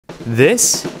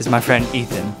This is my friend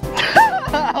Ethan.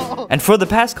 And for the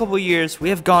past couple years, we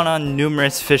have gone on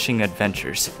numerous fishing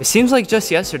adventures. It seems like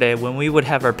just yesterday when we would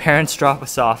have our parents drop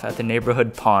us off at the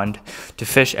neighborhood pond to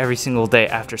fish every single day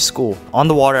after school. On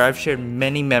the water, I've shared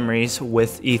many memories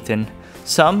with Ethan,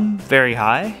 some very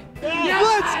high.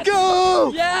 Yes! Let's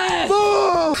go! Yes!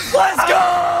 Boom! Let's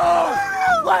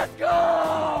go! Let's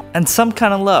go! And some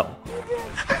kind of low.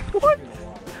 What?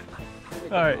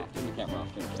 All right.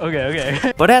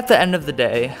 Okay. But at the end of the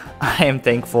day, I am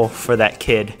thankful for that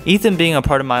kid. Ethan being a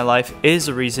part of my life is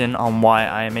a reason on why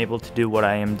I am able to do what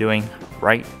I am doing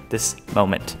right this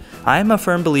moment. I am a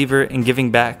firm believer in giving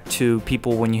back to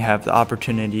people when you have the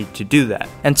opportunity to do that.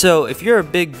 And so if you're a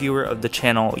big viewer of the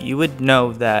channel, you would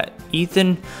know that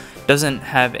Ethan doesn't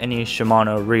have any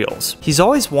Shimano reels. He's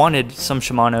always wanted some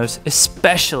Shimanos,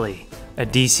 especially a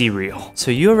DC reel. So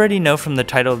you already know from the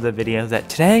title of the video that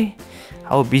today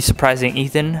I will be surprising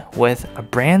Ethan with a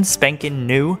brand spanking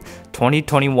new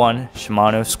 2021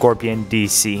 Shimano Scorpion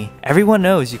DC. Everyone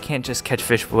knows you can't just catch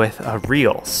fish with a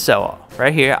reel. So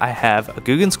right here I have a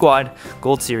Googan Squad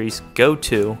Gold Series Go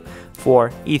 2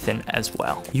 for Ethan as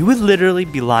well. You would literally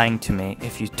be lying to me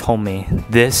if you told me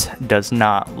this does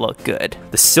not look good.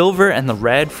 The silver and the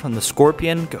red from the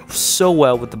Scorpion go so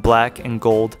well with the black and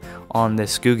gold on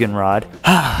this Googan rod.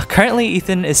 Currently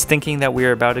Ethan is thinking that we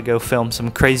are about to go film some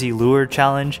crazy lure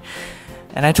challenge,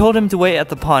 and I told him to wait at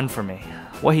the pond for me.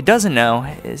 What he doesn't know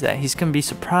is that he's gonna be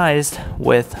surprised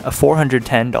with a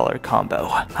 $410 combo.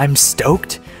 I'm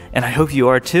stoked, and I hope you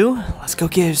are too. Let's go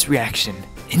get his reaction.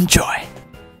 Enjoy.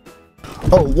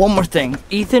 Oh, one more thing.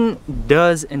 Ethan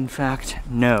does in fact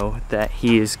know that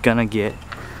he is gonna get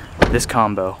this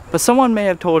combo, but someone may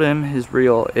have told him his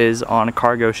reel is on a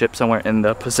cargo ship somewhere in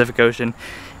the Pacific Ocean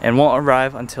and won't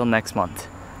arrive until next month.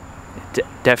 It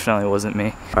definitely wasn't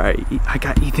me. All right, I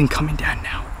got Ethan coming down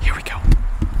now. Here we go.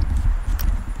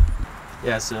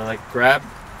 Yeah, so like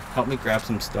help me grab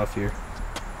some stuff here.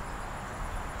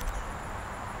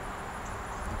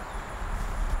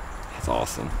 That's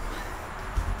awesome.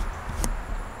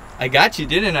 I got you,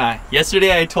 didn't I?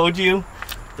 Yesterday I told you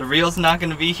the reel's not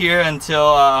gonna be here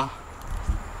until a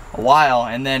while,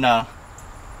 and then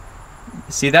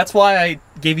see, that's why I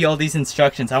gave you all these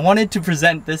instructions. I wanted to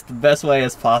present this the best way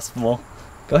as possible.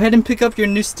 Go ahead and pick up your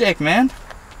new stick, man.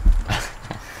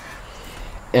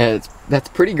 That's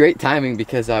pretty great timing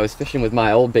because I was fishing with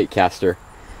my old bait caster,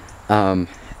 and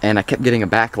I kept getting a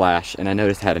backlash, and I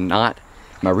noticed I had a knot.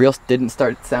 My reel didn't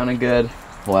start sounding good.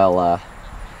 Well,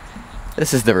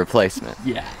 this is the replacement.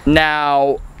 Yeah.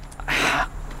 Now,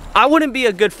 I wouldn't be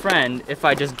a good friend if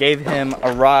I just gave him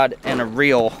a rod and a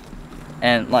reel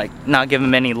and like not give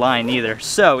him any line either.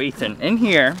 So Ethan, in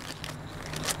here,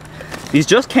 these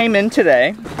just came in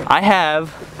today. I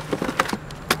have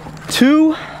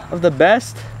 2 of the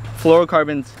best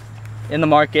fluorocarbons in the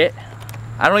market.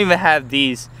 I don't even have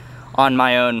these on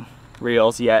my own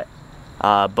reels yet,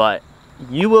 but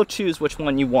you will choose which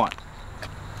one you want.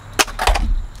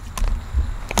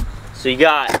 So you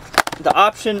got the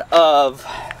option of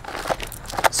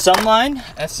Sunline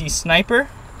SC Sniper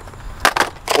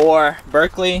or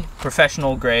Berkley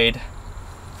professional grade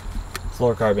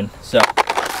fluorocarbon. So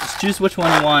just choose which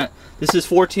one you want. This is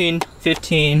 14,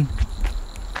 15,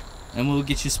 and we'll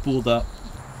get you spooled up.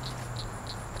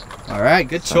 All right,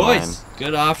 good choice.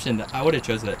 Good option. I would have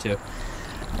chosen that too.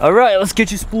 All right, let's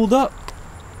get you spooled up.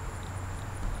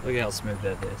 Look at how smooth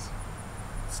that is.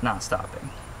 It's not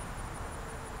stopping.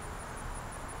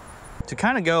 To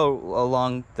kind of go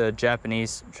along the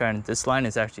Japanese trend, this line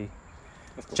is actually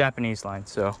Japanese line,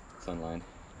 so. Sunline.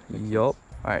 Yup.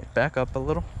 All right, back up a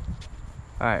little.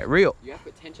 All right, reel. You have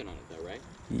to put tension on it though, right?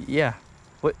 Yeah,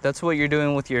 that's what you're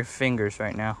doing with your fingers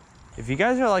right now. If you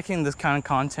guys are liking this kind of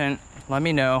content, let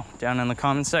me know down in the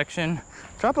comment section.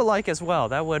 Drop a like as well.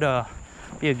 That would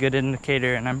be a good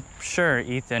indicator, and I'm sure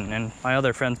Ethan and my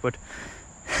other friends would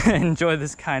enjoy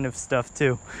this kind of stuff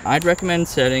too. I'd recommend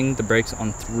setting the brakes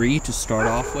on 3 to start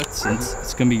off with, since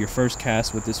it's gonna be your first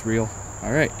cast with this reel.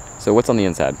 All right. So what's on the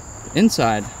inside?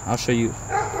 Inside, I'll show you.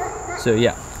 So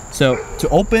yeah, so to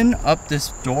open up this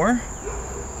door,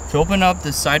 to open up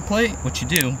this side plate, what you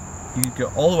do, you go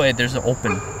all the way, there's an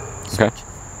open switch. Okay.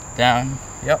 Down,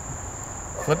 yep.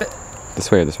 Flip it.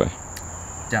 This way or this way?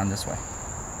 Down this way.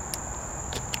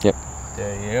 Yep.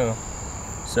 There you go.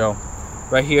 So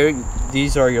right here,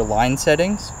 these are your line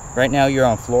settings. Right now you're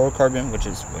on fluorocarbon, which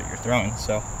is what you're throwing.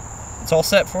 So it's all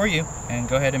set for you. And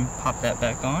go ahead and pop that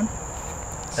back on.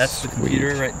 That's the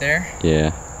computer right there.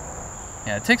 Yeah.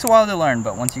 Yeah, it takes a while to learn,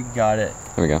 but once you got it.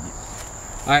 There we go.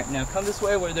 All right, now come this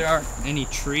way where there aren't any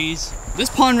trees. This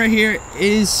pond right here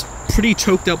is pretty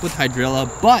choked up with hydrilla,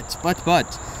 but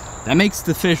That makes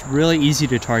the fish really easy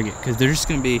to target because they're just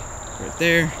gonna be right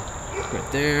there,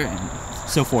 and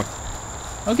so forth.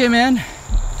 Okay, man.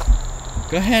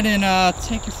 Go ahead and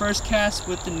take your first cast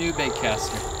with the new bait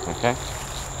caster. Okay.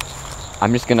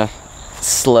 I'm just gonna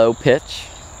slow pitch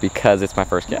because it's my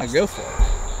first cast. Yeah, go for it.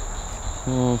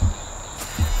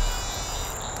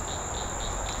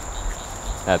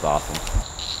 That's awesome.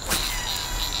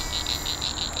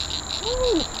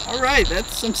 All right,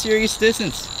 that's some serious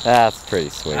distance. That's pretty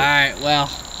sweet. All right, well,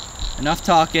 enough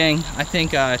talking. I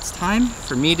think it's time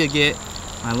for me to get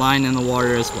my line in the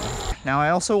water as well. Now,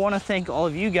 I also want to thank all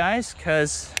of you guys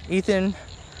because Ethan,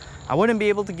 I wouldn't be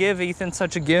able to give Ethan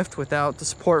such a gift without the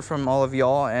support from all of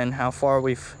y'all and how far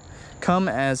we've come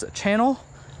as a channel.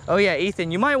 Oh yeah,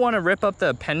 Ethan, you might want to rip up the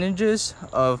appendages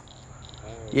of,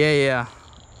 yeah.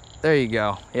 There you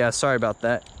go. Yeah, sorry about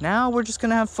that. Now we're just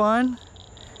gonna have fun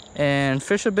and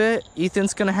fish a bit.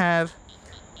 Ethan's gonna have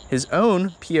his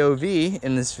own POV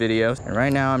in this video. And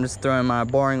right now I'm just throwing my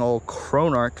boring old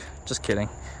Chronarch. Just kidding.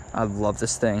 I love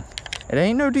this thing. It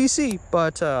ain't no DC,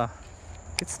 but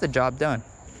gets the job done.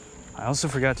 I also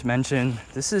forgot to mention,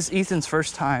 this is Ethan's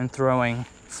first time throwing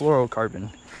fluorocarbon.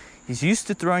 He's used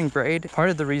to throwing braid. Part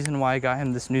of the reason why I got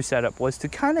him this new setup was to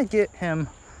kind of get him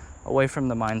away from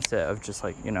the mindset of just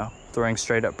like, you know, throwing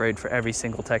straight up braid for every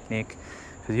single technique.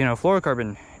 Because, you know,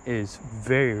 fluorocarbon is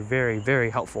very, very, very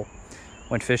helpful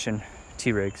when fishing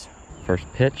T-rigs. First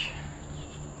pitch.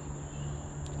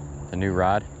 The new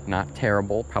rod, not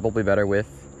terrible. Probably better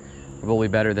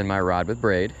than my rod with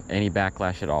braid. Any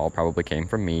backlash at all probably came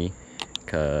from me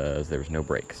because there was no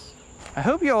breaks. I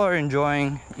hope y'all are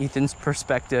enjoying Ethan's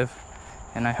perspective,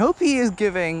 and I hope he is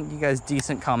giving you guys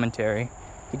decent commentary.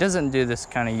 He doesn't do this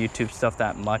kind of YouTube stuff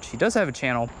that much. He does have a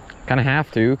channel. Kind of have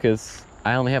to because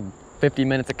I only have 50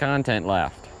 minutes of content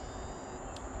left.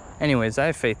 Anyways, I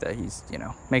have faith that he's, you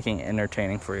know, making it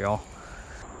entertaining for y'all.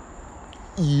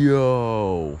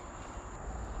 Yo.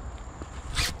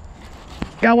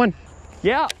 Got one.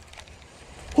 Yeah.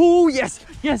 Oh, yes.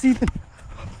 Yes, Ethan.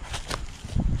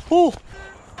 Oh.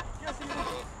 Yes, Ethan.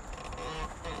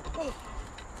 Oh.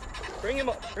 Bring him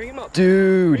up. Bring him up.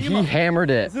 Dude, he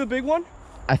hammered it. Is it a big one?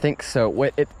 I think so.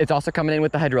 Wait, it's also coming in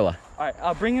with the hydrilla. All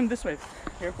right, bring him this way.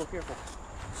 Careful, careful.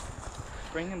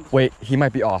 Bring him this Wait, he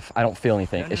might be off. I don't feel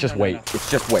anything. No, it's just weight.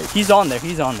 It's just weight. He's on there.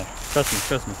 He's on there. Trust me.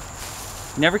 Trust me.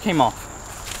 Never came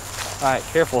off. All right,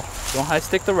 careful. Don't high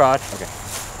stick the rod. Okay.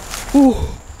 Ooh.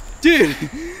 Dude,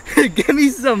 give me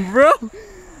some, bro.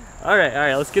 All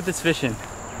right. Let's get this fish in.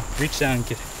 Reach down and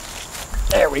get it.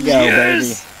 There we go,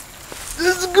 yes! Baby.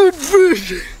 This is a good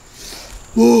fish.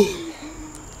 Whoa.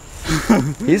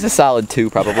 He's a solid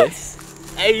 2, probably. Yes.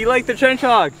 Hey, you like the trench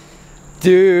hog?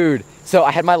 Dude. So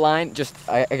I had my line just,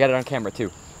 I got it on camera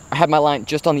too. I had my line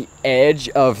just on the edge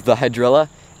of the hydrilla,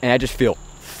 and I just feel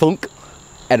thunk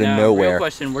out of nowhere. Real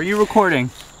question, were you recording?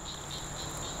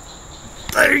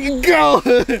 There you go.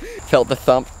 Felt the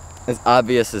thump, as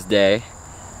obvious as day.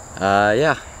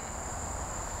 Yeah.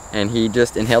 And he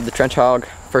just inhaled the trench hog.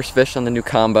 First fish on the new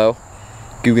combo.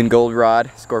 Guggen Gold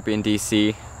Rod, Scorpion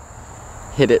DC.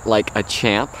 Hit it like a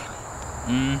champ.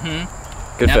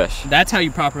 Mm-hmm. Good fish. That's how you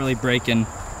properly break in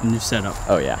a new setup.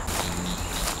 Oh yeah.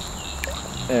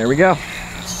 There we go.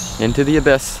 Into the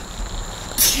abyss.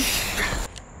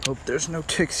 Hope there's no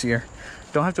ticks here.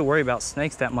 Don't have to worry about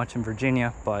snakes that much in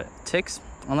Virginia, but ticks,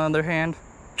 on the other hand,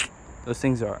 those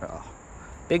things are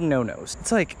big no-nos.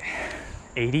 It's like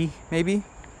 80 maybe,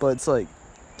 but it's like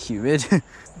humid.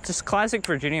 Just classic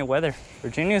Virginia weather.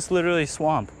 Virginia's literally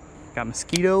swamp. We got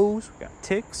mosquitoes, we got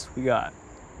ticks, we got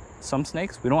some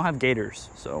snakes. We don't have gators,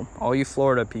 so all you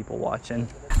Florida people watching.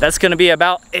 That's gonna be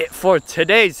about it for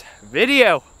today's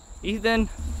video. Ethan,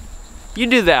 you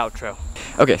do the outro.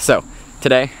 Okay, so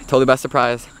today, totally by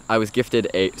surprise, I was gifted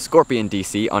a Scorpion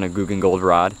DC on a Guggen Gold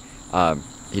rod.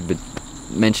 He'd been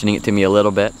mentioning it to me a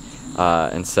little bit,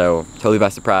 and so totally by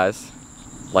surprise,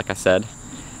 like I said.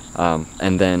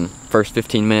 And then first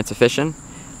 15 minutes of fishing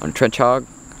on a trench hog,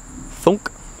 thunk,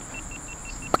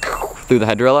 through the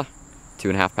hydrilla,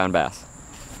 2.5 pound bass.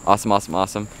 Awesome, awesome,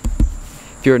 awesome.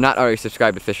 If you're not already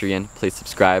subscribed to Fishery Inn, please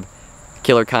subscribe.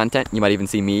 Killer content. You might even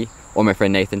see me or my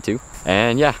friend Nathan too.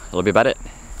 And yeah, that'll be about it.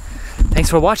 Thanks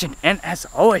for watching, and as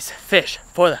always, fish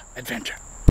for the adventure.